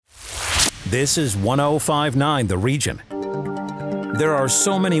This is 1059 The Region. There are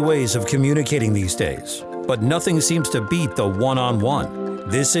so many ways of communicating these days, but nothing seems to beat the one-on-one.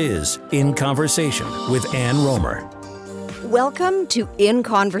 This is In Conversation with Ann Romer. Welcome to In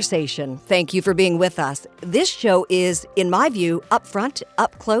Conversation. Thank you for being with us. This show is, in my view, upfront,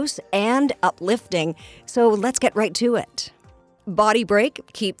 up close, and uplifting. So let's get right to it. Body Break,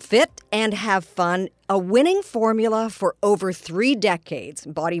 keep fit and have fun. A winning formula for over 3 decades.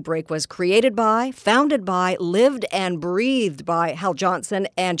 Body Break was created by, founded by, lived and breathed by Hal Johnson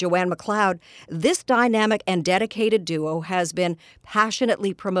and Joanne McLeod. This dynamic and dedicated duo has been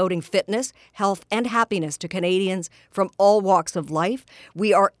passionately promoting fitness, health, and happiness to Canadians from all walks of life.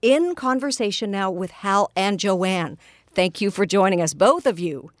 We are in conversation now with Hal and Joanne. Thank you for joining us, both of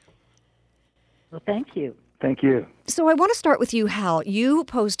you. Well, thank you. Thank you. So I want to start with you, Hal. You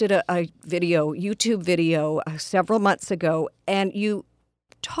posted a YouTube video several months ago, and you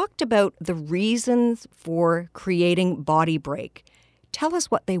talked about the reasons for creating Body Break. Tell us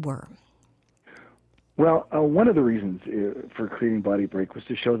what they were. Well, one of the reasons for creating Body Break was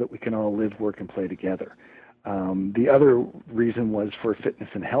to show that we can all live, work, and play together. The other reason was for fitness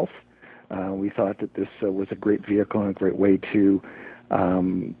and health. We thought that this was a great vehicle and a great way to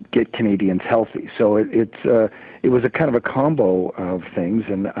get Canadians healthy. So it was a kind of a combo of things,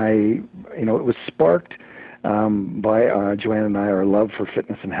 and it was sparked by Joanne and I, our love for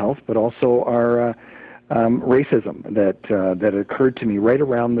fitness and health, but also our racism that occurred to me right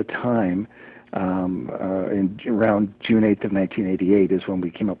around the time, around June 8th of 1988 is when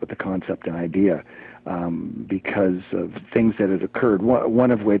we came up with the concept and idea, because of things that had occurred,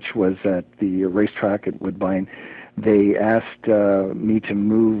 one of which was at the racetrack at Woodbine. They asked me to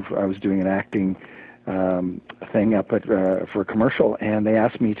move. I was doing an acting thing up for a commercial, and they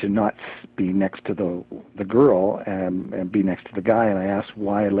asked me to not be next to the girl and be next to the guy. And I asked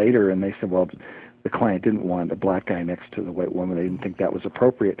why later, and they said, well, the client didn't want a black guy next to the white woman. They didn't think that was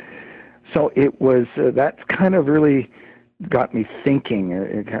appropriate. So it was that kind of really got me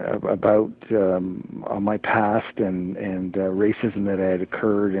thinking about my past and racism that had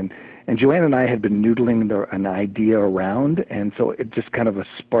occurred, and Joanne and I had been noodling an idea around, and so it just kind of a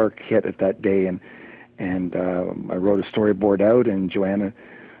spark hit at that day, and I wrote a storyboard out, and Joanne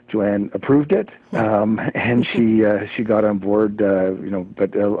approved it, and she got on board,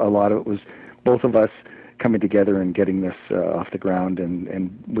 but a lot of it was both of us coming together and getting this off the ground,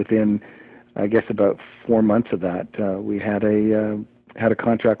 and within, I guess, about 4 months of that, we had a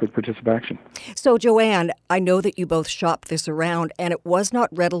contract with Participaction. So, Joanne, I know that you both shopped this around, and it was not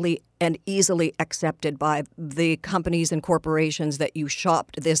readily and easily accepted by the companies and corporations that you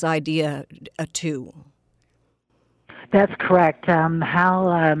shopped this idea to. That's correct. Hal,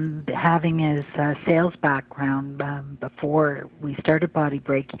 having his sales background before we started Body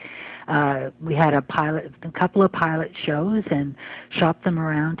Break, we had a couple of pilot shows and shopped them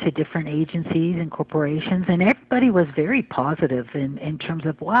around to different agencies and corporations, and everybody was very positive in terms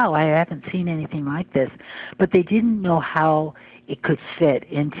of, wow, I haven't seen anything like this. But they didn't know how it could fit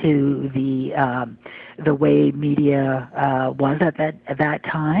into the way media was at that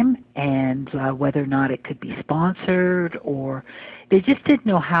time, and whether or not it could be sponsored, or they just didn't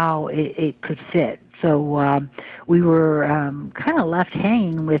know how it could fit. So we were kind of left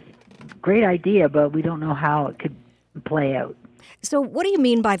hanging with great idea, but we don't know how it could play out. So what do you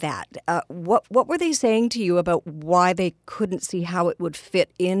mean by that? What were they saying to you about why they couldn't see how it would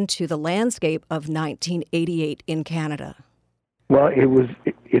fit into the landscape of 1988 in Canada? Well,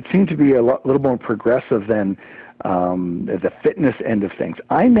 it seemed to be a little more progressive than the fitness end of things.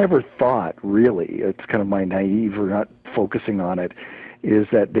 I never thought, really, it's kind of my naive or not focusing on it, is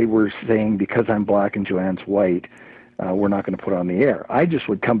that they were saying because I'm black and Joanne's white, we're not going to put it on the air. I just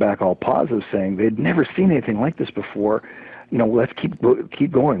would come back all positive, saying they'd never seen anything like this before. Let's keep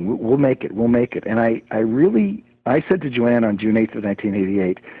going. We'll make it. We'll make it. And I said to Joanne on June 8th of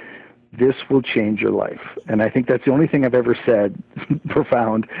 1988, this will change your life. And I think that's the only thing I've ever said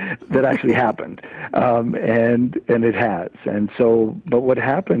profound that actually happened. And it has. And so, but what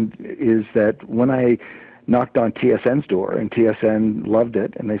happened is that when I knocked on TSN's door, and TSN loved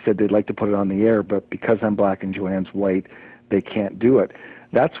it, and they said they'd like to put it on the air, but because I'm black and Joanne's white, they can't do it.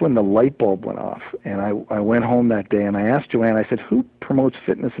 That's when the light bulb went off. And I went home that day, and I asked Joanne, I said, who promotes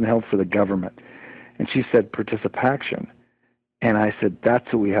fitness and health for the government? And she said, Participaction. And I said, that's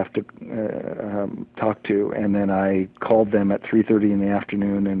who we have to talk to. And then I called them at 3:30 in the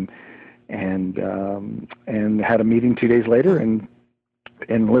afternoon and had a meeting 2 days later. And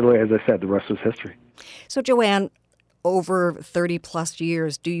literally, as I said, the rest was history. So, Joanne, over 30 plus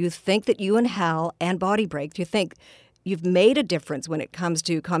years, do you think that you and Hal and Body Break, do you think you've made a difference when it comes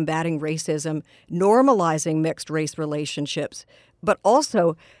to combating racism, normalizing mixed race relationships, but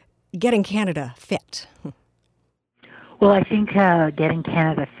also getting Canada fit. Well, I think getting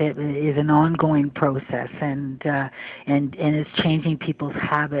Canada fit is an ongoing process, and it's changing people's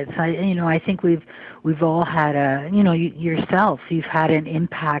habits. I think we've all had yourself. You've had an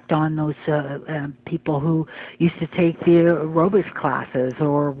impact on those people who used to take the aerobics classes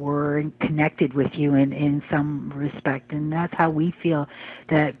or were connected with you in some respect, and that's how we feel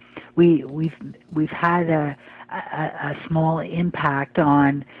that we've had a small impact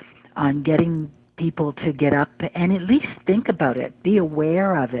on getting people to get up and at least think about it, be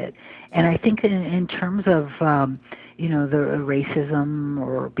aware of it. And I think in terms of, the racism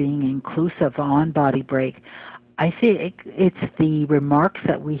or being inclusive on Body Break, I think it's the remarks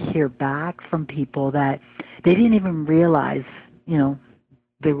that we hear back from people that they didn't even realize,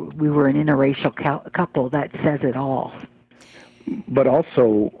 we were an interracial couple. That says it all. But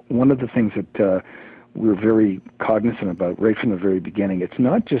also, one of the things that we're very cognizant about right from the very beginning. It's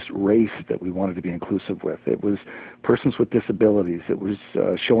not just race that we wanted to be inclusive with. It was persons with disabilities. It was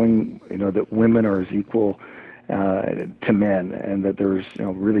showing, that women are as equal to men, and that there's,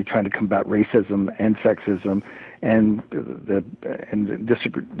 really trying to combat racism and sexism and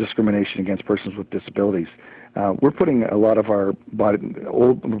discrimination against persons with disabilities. We're putting a lot of our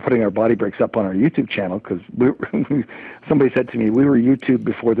body breaks up on our YouTube channel because somebody said to me we were YouTube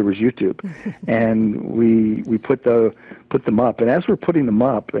before there was YouTube, and we put them up. And as we're putting them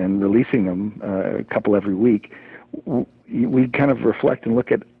up and releasing them a couple every week, we kind of reflect and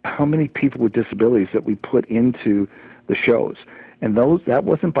look at how many people with disabilities that we put into the shows, and that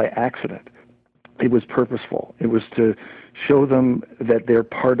wasn't by accident. It was purposeful. It was to show them that they're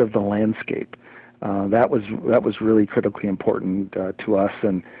part of the landscape. That was really critically important to us,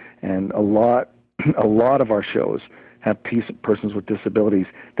 and a lot of our shows have persons with disabilities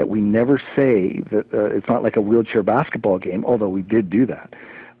that we never say that it's not like a wheelchair basketball game, although we did do that.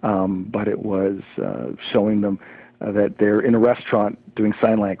 But it was showing them that they're in a restaurant doing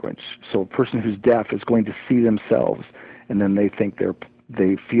sign language. So a person who's deaf is going to see themselves, and then they think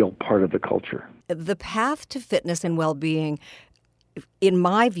they feel part of the culture. The path to fitness and well-being, in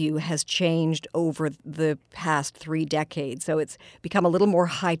my view, has changed over the past 3 decades. So it's become a little more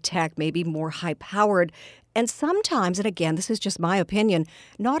high-tech, maybe more high-powered, and sometimes, and again, this is just my opinion,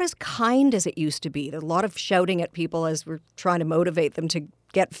 not as kind as it used to be. There's a lot of shouting at people as we're trying to motivate them to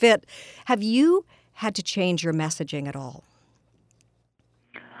get fit. Have you had to change your messaging at all?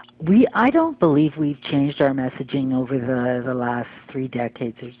 I don't believe we've changed our messaging over the last 3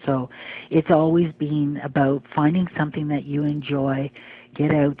 decades or so. It's always been about finding something that you enjoy,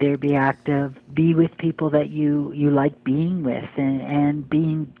 get out there, be active, be with people that you like being with, and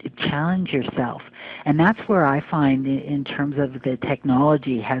challenge yourself. And that's where I find in terms of the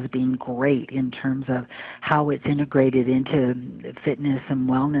technology has been great in terms of how it's integrated into fitness and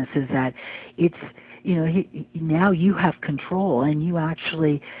wellness, is that it's, now you have control, and you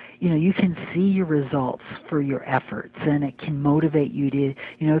actually, you can see your results for your efforts, and it can motivate you to,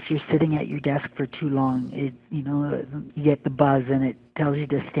 if you're sitting at your desk for too long, you get the buzz and it tells you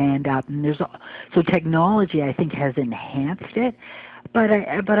to stand up. And so technology, I think, has enhanced it, but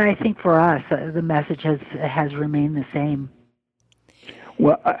I think for us, the message has remained the same.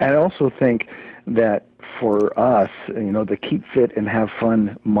 Well, I also think that for us, the Keep Fit and Have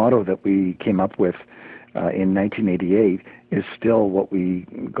Fun motto that we came up with in 1988 is still what we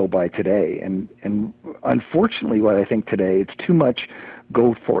go by today. And unfortunately, what I think today, it's too much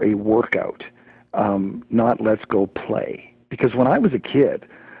go for a workout, not let's go play. Because when I was a kid,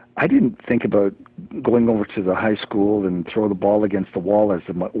 I didn't think about going over to the high school and throw the ball against the wall as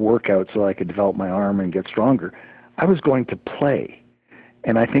a workout so I could develop my arm and get stronger. I was going to play.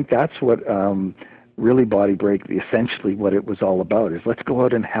 And I think that's what really Body Break, essentially what it was all about, is let's go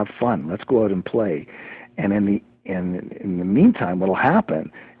out and have fun. Let's go out and play. And in the meantime, what'll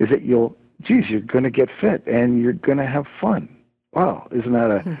happen is that you're going to get fit and you're going to have fun. Wow, isn't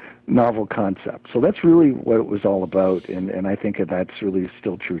that a novel concept? So that's really what it was all about, and I think that's really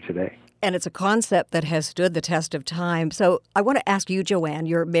still true today. And it's a concept that has stood the test of time. So I want to ask you, Joanne,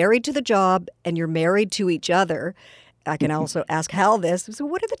 you're married to the job and you're married to each other. I can also ask Hal this. So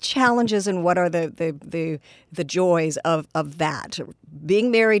what are the challenges and what are the joys of that?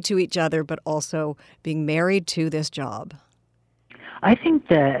 Being married to each other, but also being married to this job. I think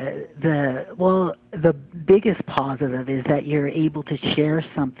the biggest positive is that you're able to share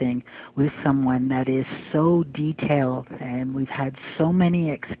something with someone that is so detailed, and we've had so many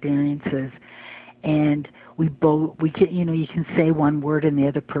experiences, and you can say one word and the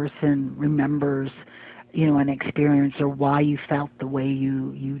other person remembers an experience or why you felt the way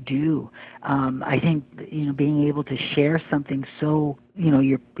you do. I think, being able to share something so,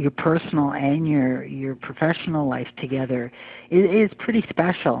 your personal and your professional life together is pretty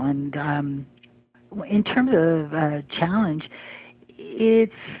special. And in terms of challenge,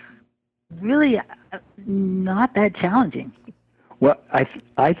 it's really not that challenging. Well,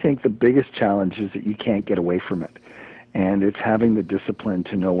 I think the biggest challenge is that you can't get away from it. And it's having the discipline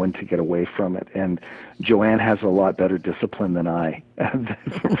to know when to get away from it. And Joanne has a lot better discipline than I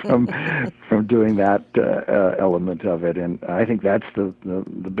from doing that element of it. And I think that's the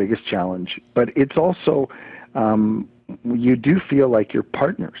biggest challenge. But it's also, you do feel like you're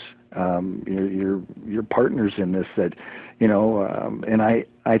partners. You're partners in this. That, and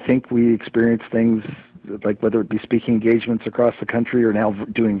I think we experience things like, whether it be speaking engagements across the country or now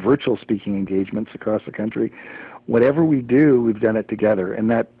doing virtual speaking engagements across the country. Whatever we do, we've done it together, and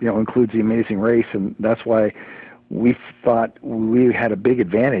that includes the Amazing Race, and that's why we thought we had a big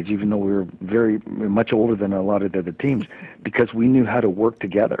advantage, even though we were very much older than a lot of the other teams, because we knew how to work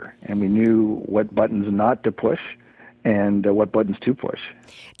together, and we knew what buttons not to push and what buttons to push.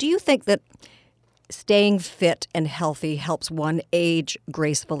 Do you think that staying fit and healthy helps one age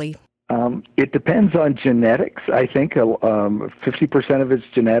gracefully? It depends on genetics. I think 50% of it's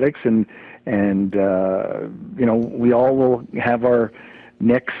genetics, and we all will have our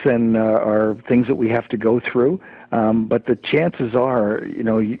nicks and our things that we have to go through. But the chances are,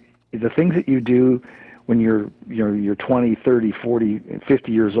 the things that you do when you're 20, 30, 40,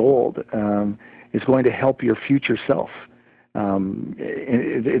 50 years old is going to help your future self.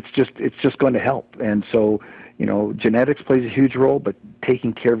 It's just going to help. And so, genetics plays a huge role, but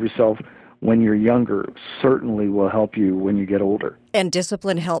taking care of yourself when you're younger certainly will help you when you get older. And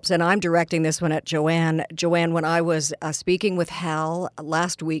discipline helps. And I'm directing this one at Joanne. Joanne, when I was speaking with Hal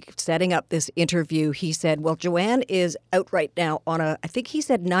last week, setting up this interview, he said, well, Joanne is out right now on I think he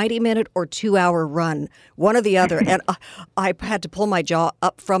said 90-minute or 2-hour run, one or the other. And I had to pull my jaw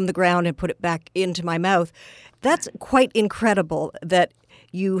up from the ground and put it back into my mouth. That's quite incredible that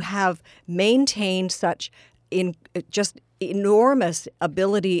you have maintained such just enormous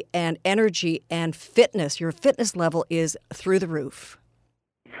ability and energy and fitness. Your fitness level is through the roof.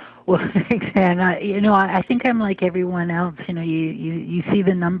 Well, thanks, and I think I'm like everyone else. You see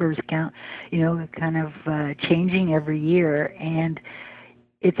the numbers count, kind of changing every year, and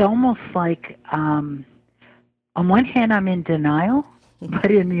it's almost like on one hand I'm in denial,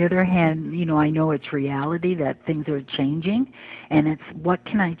 but on the other hand, I know it's reality that things are changing, and it's what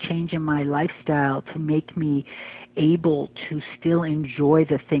can I change in my lifestyle to make me able to still enjoy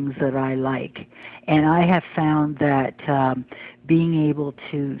the things that I like. And I have found that being able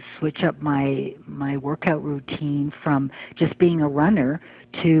to switch up my workout routine from just being a runner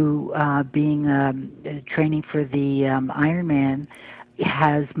to being training for the Ironman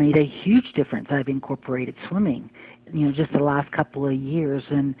has made a huge difference. I've incorporated swimming, just the last couple of years,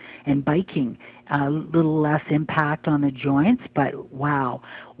 and biking. A little less impact on the joints, but wow,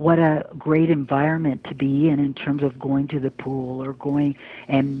 what a great environment to be in terms of going to the pool or going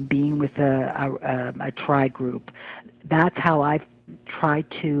and being with a tri group. That's how I've tried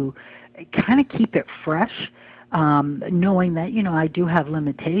to kind of keep it fresh, knowing that I do have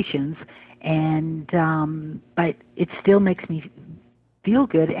limitations, and but it still makes me feel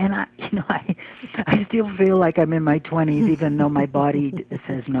good, and I still feel like I'm in my 20s, even though my body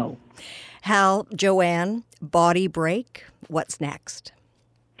says no. Hal, Joanne, Body Break, what's next?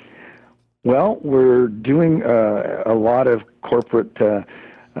 Well, we're doing a lot of corporate,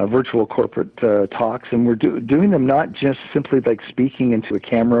 virtual corporate talks, and we're doing them not just simply like speaking into a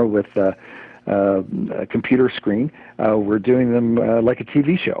camera with a computer screen. We're doing them like a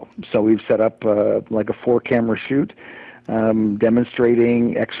TV show. So we've set up like a 4-camera shoot,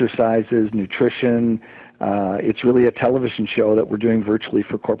 demonstrating exercises, nutrition. It's really a television show that we're doing virtually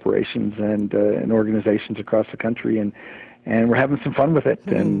for corporations and organizations across the country, and we're having some fun with it,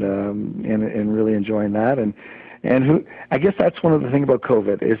 and really enjoying that. And I guess that's one of the things about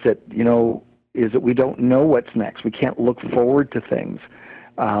COVID is that we don't know what's next. We can't look forward to things,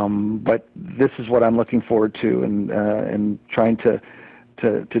 but this is what I'm looking forward to, and trying to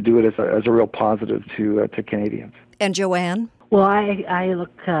do it as a real positive to Canadians. And Joanne? Well, I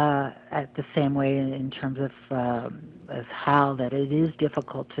look at the same way in terms of as how that it is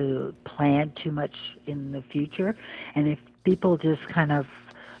difficult to plan too much in the future, and if people just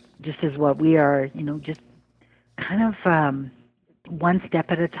as what we are, just kind of one step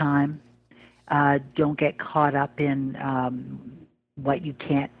at a time, don't get caught up in what you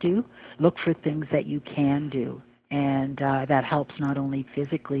can't do. Look for things that you can do, and that helps not only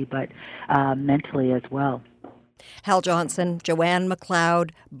physically but mentally as well. Hal Johnson, Joanne McLeod,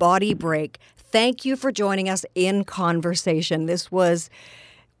 Body Break, thank you for joining us in conversation. This was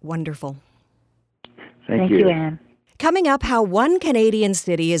wonderful. Thank you, Anne. Coming up, how one Canadian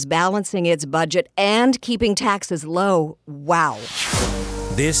city is balancing its budget and keeping taxes low. Wow.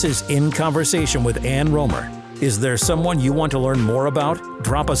 This is In Conversation with Ann Romer. Is there someone you want to learn more about?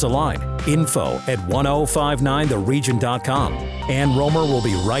 Drop us a line. info@1059theregion.com. Ann Romer will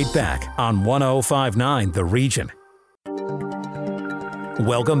be right back on 1059 The Region.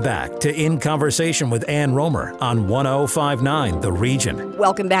 Welcome back to In Conversation with Ann Romer on 1059 The Region.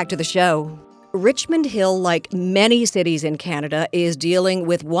 Welcome back to the show. Richmond Hill, like many cities in Canada, is dealing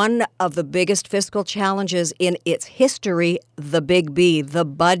with one of the biggest fiscal challenges in its history, the big B, the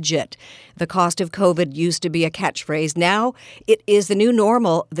budget. The cost of COVID used to be a catchphrase. Now it is the new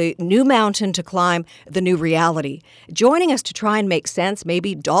normal, the new mountain to climb, the new reality. Joining us to try and make sense,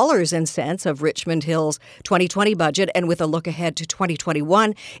 maybe dollars and cents, of Richmond Hill's 2020 budget and with a look ahead to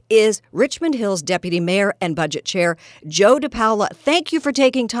 2021 is Richmond Hill's Deputy Mayor and Budget Chair, Joe DePaula. Thank you for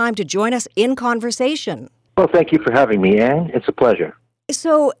taking time to join us in conversation. Well, thank you for having me, Anne. It's a pleasure.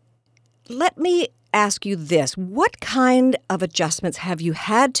 So let me ask you this. What kind of adjustments have you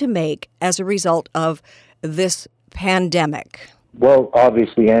had to make as a result of this pandemic? Well,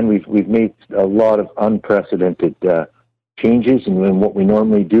 obviously, Anne, we've made a lot of unprecedented changes in what we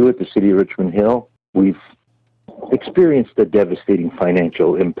normally do at the City of Richmond Hill. We've experienced a devastating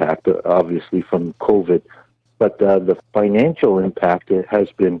financial impact, obviously, from COVID, but the financial impact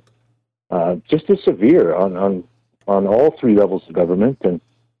has been just as severe on all three levels of government, and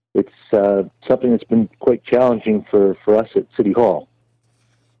it's something that's been quite challenging for us at City Hall.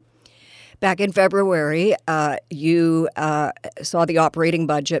 Back in February, you saw the operating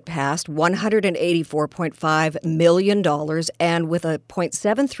budget passed, $184.5 million, and with a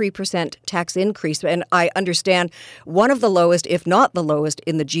 0.73% tax increase. And I understand one of the lowest, if not the lowest,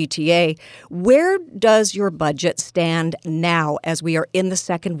 in the GTA. Where does your budget stand now as we are in the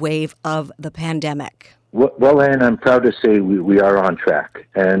second wave of the pandemic? Well, Anne, I'm proud to say we are on track,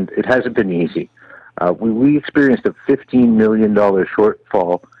 and it hasn't been easy. We experienced a $15 million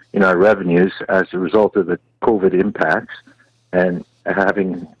shortfall in our revenues as a result of the COVID impacts, and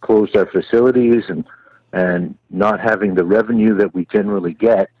having closed our facilities and not having the revenue that we generally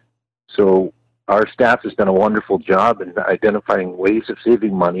get. So our staff has done a wonderful job in identifying ways of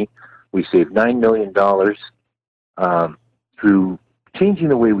saving money. We saved $9 million through changing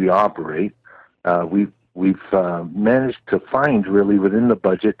the way we operate. We've managed to find, really, within the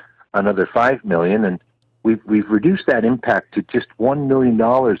budget, another $5 million, and we've reduced that impact to just $1 million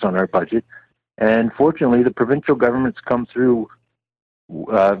on our budget. And fortunately, the provincial government's come through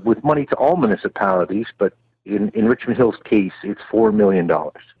with money to all municipalities, but in Richmond Hill's case, it's $4 million.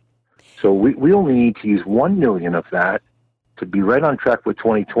 So we only need to use $1 million of that to be right on track with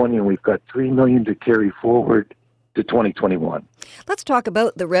 2020, and we've got $3 million to carry forward to 2021. Let's talk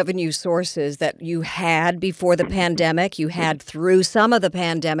about the revenue sources that you had before the pandemic, you had through some of the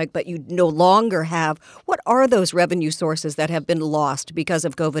pandemic, but you no longer have. What are those revenue sources that have been lost because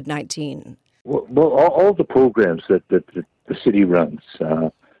of COVID-19? Well, all the programs that the city runs,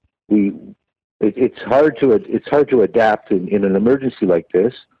 it's hard to adapt in an emergency like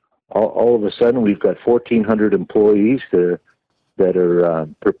this. All of a sudden, we've got 1,400 employees that are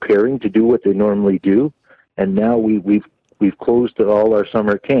preparing to do what they normally do. And now we've closed all our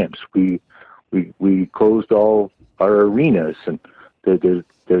summer camps. We closed all our arenas, and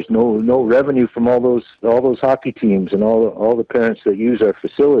there's no revenue from all those hockey teams and all the parents that use our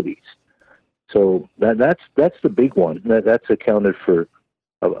facilities. So that's the big one. That's accounted for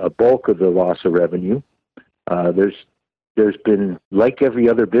a bulk of the loss of revenue. There's been, like every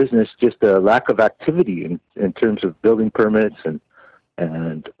other business, just a lack of activity in terms of building permits and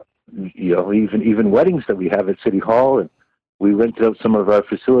you know, even weddings that we have at City Hall, and we rented out some of our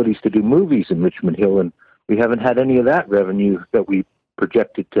facilities to do movies in Richmond Hill, and we haven't had any of that revenue that we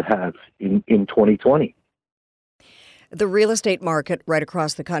projected to have in 2020. The real estate market right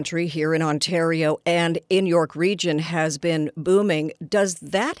across the country, here in Ontario and in York Region, has been booming. Does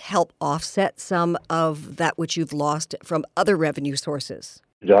that help offset some of that which you've lost from other revenue sources?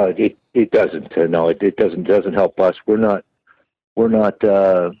 No, it doesn't. No, it doesn't help us. We're not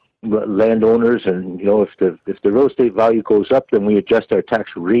landowners, and you know, if the real estate value goes up, then we adjust our tax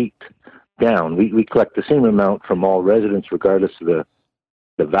rate down. We collect the same amount from all residents, regardless of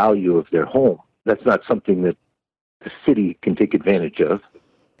the value of their home. That's not something that the city can take advantage of.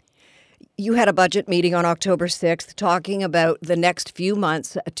 You had a budget meeting on October 6th talking about the next few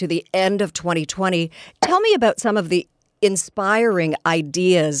months to the end of 2020. Tell me about some of the inspiring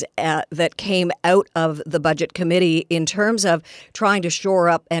ideas that came out of the budget committee in terms of trying to shore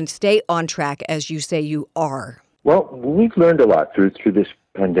up and stay on track, as you say you are. Well, we've learned a lot through this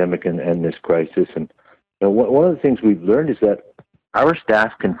pandemic and this crisis. And one of the things we've learned is that our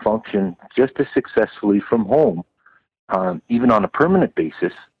staff can function just as successfully from home, even on a permanent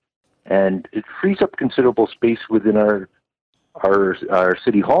basis. And it frees up considerable space within our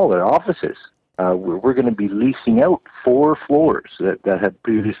city hall, our offices. We're going to be leasing out 4 floors that had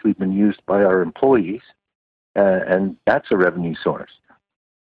previously been used by our employees, and that's a revenue source.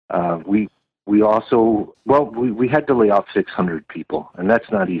 We also, we had to lay off 600 people, and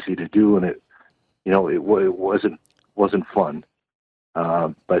that's not easy to do, and it wasn't fun.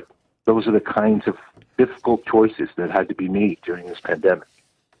 But those are the kinds of difficult choices that had to be made during this pandemic.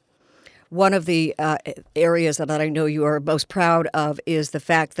 One of the areas that I know you are most proud of is the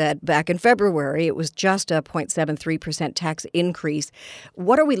fact that back in February, it was just a 0.73% tax increase.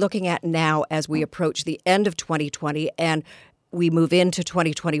 What are we looking at now as we approach the end of 2020 and we move into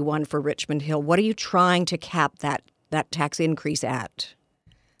 2021 for Richmond Hill? What are you trying to cap that tax increase at?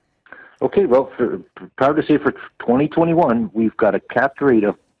 Okay, well, proud to say for 2021, we've got a capped rate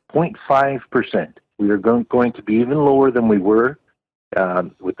of 0.5%. We are going to be even lower than we were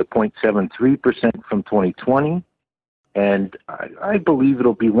with the 0.73% from 2020, and I believe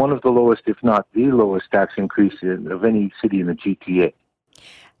it'll be one of the lowest, if not the lowest, tax increase of any city in the GTA.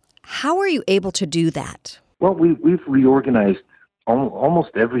 How are you able to do that? Well, we've reorganized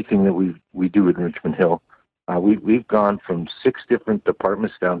almost everything that we do in Richmond Hill. We've gone from 6 different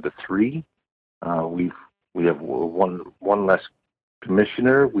departments down to 3. We have one less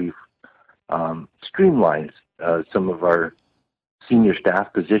commissioner. We've streamlined some of our senior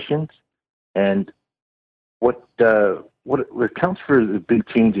staff positions, and what accounts for the big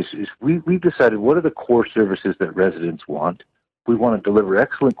changes is we've decided what are the core services that residents want. We want to deliver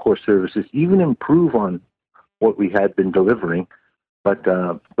excellent core services, even improve on what we had been delivering, but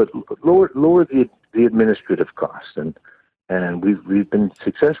lower the administrative costs, and we've been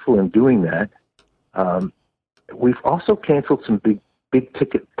successful in doing that. We've also canceled some big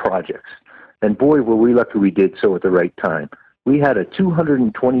ticket projects, and boy, were we lucky we did so at the right time. We had a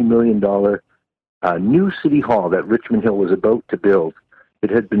 $220 million new city hall that Richmond Hill was about to build. It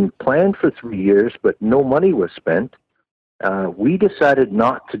had been planned for 3 years, but no money was spent. We decided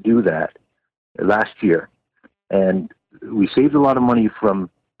not to do that last year, and we saved a lot of money from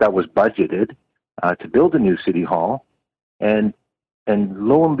that was budgeted to build a new city hall, and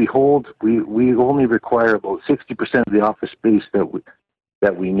lo and behold, we only require about 60% of the office space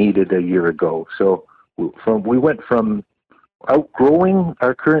that we needed a year ago. So we went from outgrowing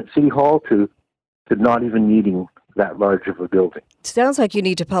our current city hall to not even needing that large of a building. Sounds like you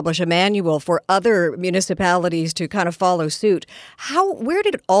need to publish a manual for other municipalities to kind of follow suit. Where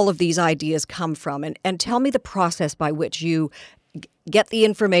did all of these ideas come from? And tell me the process by which you get the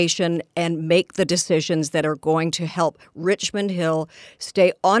information and make the decisions that are going to help Richmond Hill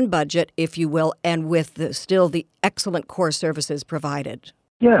stay on budget, if you will, and with still the excellent core services provided.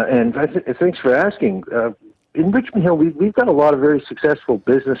 Yeah, and thanks for asking. In Richmond Hill, we've got a lot of very successful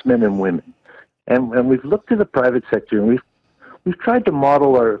businessmen and women, and we've looked to the private sector, and we've tried to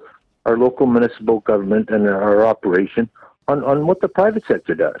model our local municipal government and our operation on what the private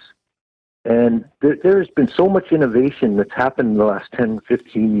sector does. And there has been so much innovation that's happened in the last 10,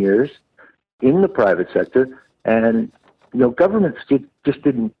 15 years in the private sector, and governments just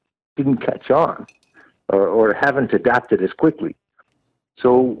didn't catch on or haven't adapted as quickly.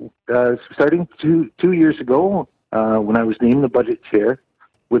 So starting two years ago, when I was named the budget chair,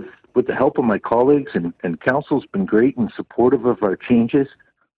 with the help of my colleagues and council's been great and supportive of our changes,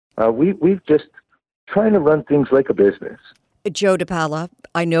 we've just trying to run things like a business. Joe DiPaola,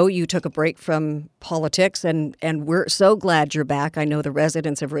 I know you took a break from politics, and we're so glad you're back. I know the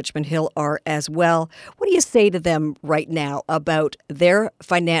residents of Richmond Hill are as well. What do you say to them right now about their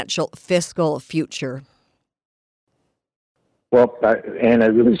financial, fiscal future? Well, I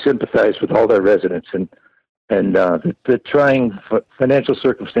really sympathize with all their residents and the trying financial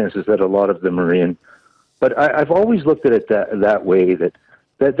circumstances that a lot of them are in. But I've always looked at it that way.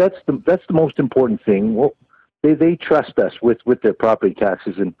 That's the most important thing. Well, they trust us with their property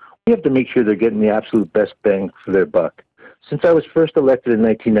taxes, and we have to make sure they're getting the absolute best bang for their buck. Since I was first elected in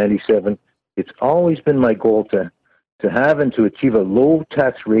 1997, it's always been my goal to have and to achieve a low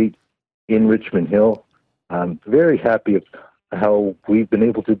tax rate in Richmond Hill. I'm very happy of how we've been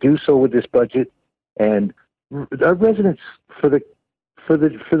able to do so with this budget, and our residents for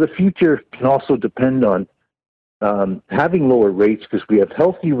the future can also depend on having lower rates because we have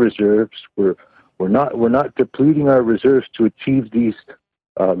healthy reserves. We're We're not depleting our reserves to achieve these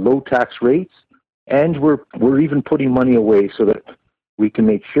low tax rates, and we're even putting money away so that we can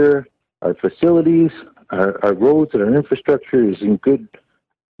make sure our facilities, our roads, and our infrastructure is in good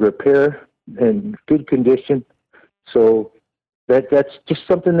repair and good condition. So that's just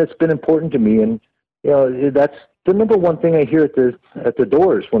something that's been important to me, and that's the number one thing I hear at the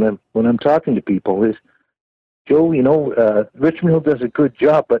doors when I'm talking to people is, Joe, Richmond Hill does a good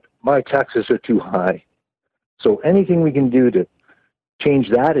job, but my taxes are too high. So anything we can do to change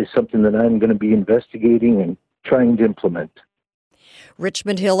that is something that I'm going to be investigating and trying to implement.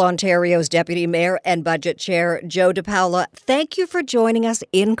 Richmond Hill, Ontario's Deputy Mayor and Budget Chair, Joe DePaola, thank you for joining us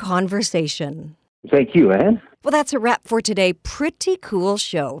in conversation. Thank you, Anne. Well, that's a wrap for today. Pretty cool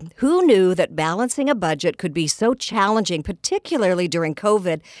show. Who knew that balancing a budget could be so challenging, particularly during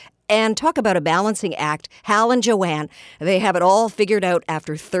COVID? And talk about a balancing act. Hal and Joanne, they have it all figured out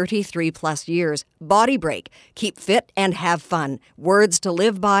after 33 plus years. Body break. Keep fit and have fun. Words to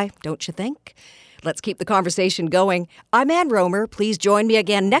live by, don't you think? Let's keep the conversation going. I'm Ann Romer. Please join me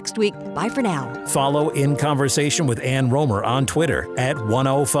again next week. Bye for now. Follow In Conversation with Ann Romer on Twitter at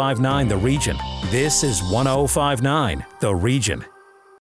 1059 The Region. This is 1059 The Region.